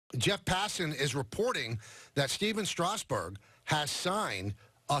Jeff Passan is reporting that Steven Strasburg has signed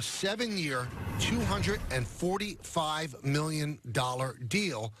a 7-year, $245 million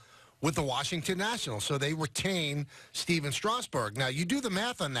deal with the Washington Nationals. So they retain Steven Strasburg. Now, you do the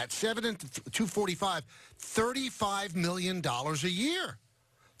math on that. 7 and 245, $35 million a year.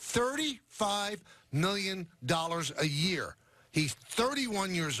 $35 million a year. He's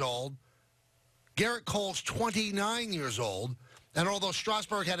 31 years old. Garrett Cole's 29 years old. And although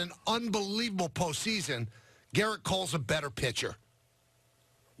Strasburg had an unbelievable postseason, Garrett Cole's a better pitcher.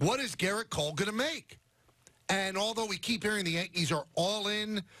 What is Garrett Cole going to make? And although we keep hearing the Yankees are all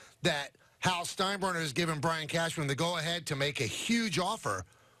in, that Hal Steinbrenner has given Brian Cashman the go-ahead to make a huge offer,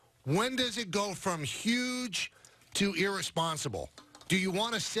 when does it go from huge to irresponsible? Do you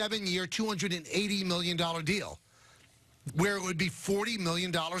want a 7-year, $280 million deal where it would be $40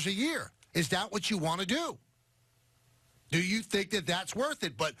 million a year? Is that what you want to do? Do you think that that's worth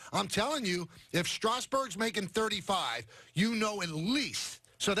it? But I'm telling you, if Strasburg's making 35, you know at least.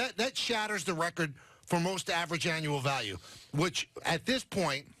 So that shatters the record for most average annual value, which at this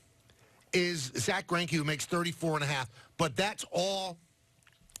point is Zach Greinke, who makes 34.5. But that's all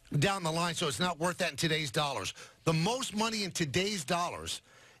down the line, so it's not worth that in today's dollars. The most money in today's dollars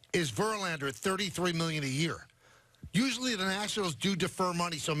is Verlander at $33 million a year. Usually the Nationals do defer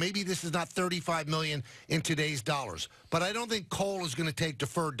money, so maybe this is not $35 million in today's dollars. But I don't think Cole is going to take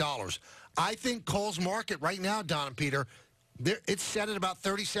deferred dollars. I think Cole's market right now, Don and Peter, it's set at about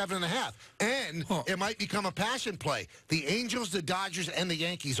 37.5, and it might become a passion play. The Angels, the Dodgers, and the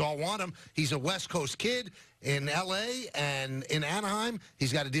Yankees all want him. He's a West Coast kid in L.A. and in Anaheim.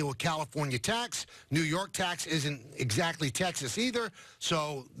 He's got to deal with California tax. New York tax isn't exactly Texas either,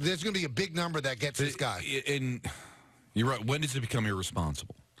 so there's going to be a big number that gets this guy. And you're right. When does it become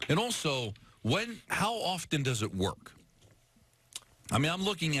irresponsible? And also, how often does it work? I mean, I'm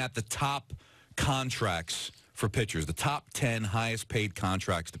looking at the top contracts for pitchers, the top 10 highest paid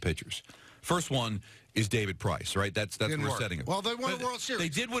contracts to pitchers. First one is David Price, right? That's where we're setting it. Well, they won a World Series. They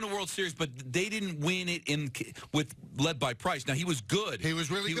did win a World Series, but they didn't win it led by Price. Now, he was good. He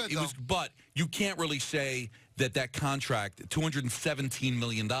was really good, though. But you can't really say that contract, $217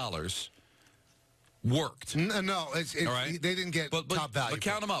 million, worked. No, all right? They didn't get top value. But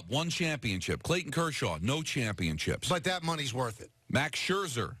count them up. One championship. Clayton Kershaw, no championships. But that money's worth it. Max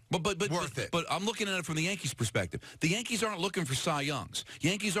Scherzer. Worth it. But I'm looking at it from the Yankees' perspective. The Yankees aren't looking for Cy Youngs.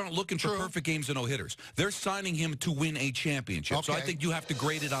 Yankees aren't looking for perfect games and no-hitters. They're signing him to win a championship. Okay. So I think you have to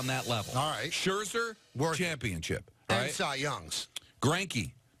grade it on that level. All right. Scherzer, championship. And right? Cy Youngs.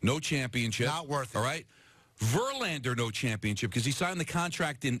 Greinke, no championship. Not worth it. All right. Verlander, no championship, because he signed the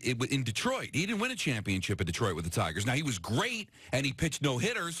contract in Detroit. He didn't win a championship in Detroit with the Tigers. Now, he was great, and he pitched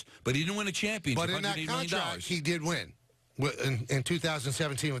no-hitters, but he didn't win a championship. But in that contract, he did win. In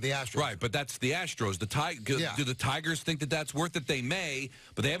 2017 with the Astros. Right, but that's the Astros. Do the Tigers think that that's worth it? They may,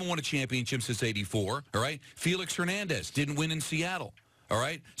 but they haven't won a championship since '84, all right? Felix Hernandez didn't win in Seattle, all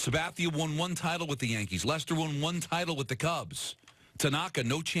right? Sabathia won one title with the Yankees. Lester won one title with the Cubs. Tanaka,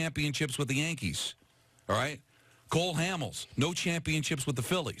 no championships with the Yankees, all right? Cole Hamels, no championships with the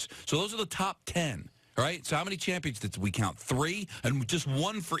Phillies. So those are the top 10, all right? So how many championships did we count? 3, and just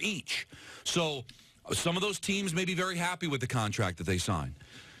 1 for each. So some of those teams may be very happy with the contract that they signed.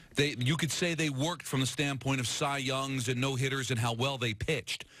 You could say they worked from the standpoint of Cy Youngs and no-hitters and how well they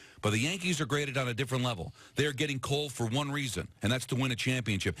pitched. But the Yankees are graded on a different level. They're getting Cole for one reason, and that's to win a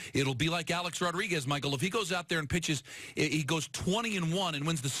championship. It'll be like Alex Rodriguez, Michael. If he goes out there and pitches, he goes 20-1 and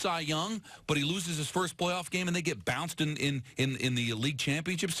wins the Cy Young, but he loses his first playoff game and they get bounced in the league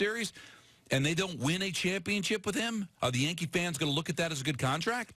championship series, and they don't win a championship with him, are the Yankee fans going to look at that as a good contract?